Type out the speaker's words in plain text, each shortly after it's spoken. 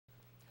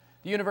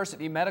The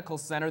University Medical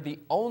Center, the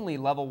only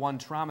level 1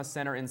 trauma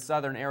center in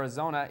southern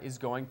Arizona, is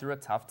going through a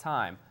tough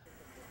time.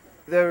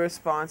 The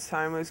response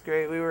time was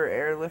great. We were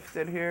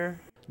airlifted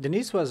here.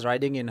 Denise was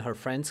riding in her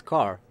friend's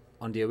car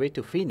on their way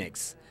to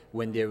Phoenix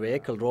when their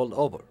vehicle rolled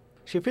over.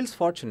 She feels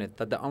fortunate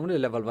that the only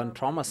level 1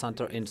 trauma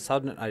center in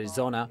southern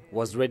Arizona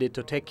was ready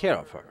to take care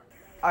of her.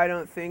 I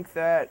don't think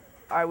that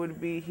I would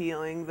be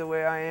healing the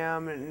way I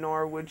am,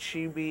 nor would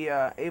she be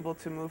able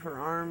to move her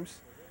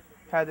arms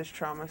had this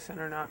trauma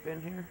center not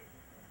been here.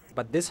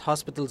 But this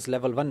hospital's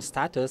level 1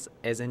 status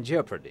is in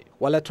jeopardy.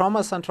 While a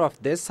trauma center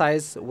of this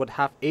size would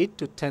have 8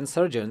 to 10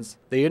 surgeons,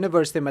 the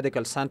University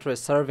Medical Center is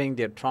serving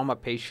their trauma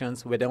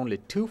patients with only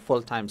 2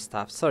 full-time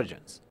staff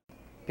surgeons.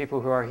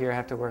 People who are here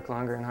have to work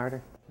longer and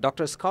harder.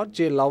 Dr. Scott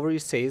J. Lowry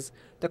says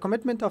the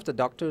commitment of the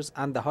doctors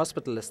and the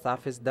hospital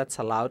staff is that's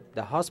allowed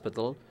the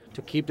hospital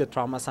to keep the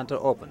trauma center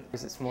open.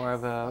 It's more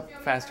of a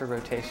faster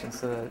rotation,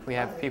 so that we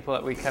have people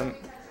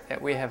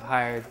that we have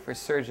hired for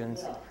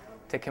surgeons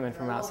to come in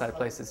from outside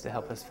places to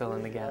help us fill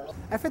in the gaps.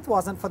 If it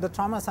wasn't for the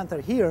trauma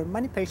center here,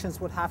 many patients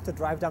would have to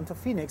drive down to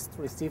Phoenix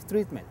to receive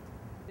treatment.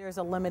 There's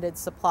a limited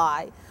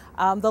supply.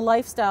 The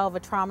lifestyle of a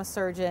trauma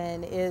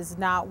surgeon is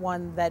not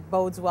one that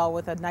bodes well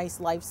with a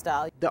nice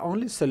lifestyle. The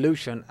only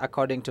solution,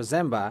 according to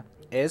Zemba,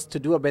 is to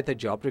do a better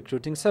job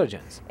recruiting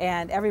surgeons.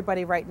 And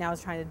everybody right now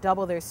is trying to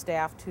double their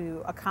staff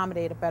to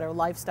accommodate a better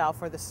lifestyle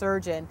for the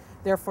surgeon.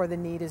 Therefore, the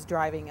need is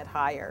driving it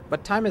higher.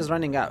 But time is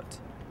running out.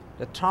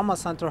 The trauma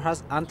center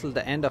has until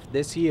the end of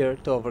this year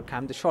to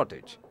overcome the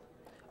shortage,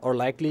 or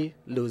likely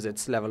lose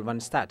its level 1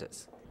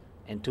 status.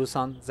 In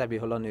Tucson,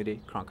 Zabihullah Nuri,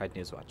 Cronkite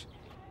News Watch.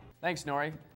 Thanks, Nori.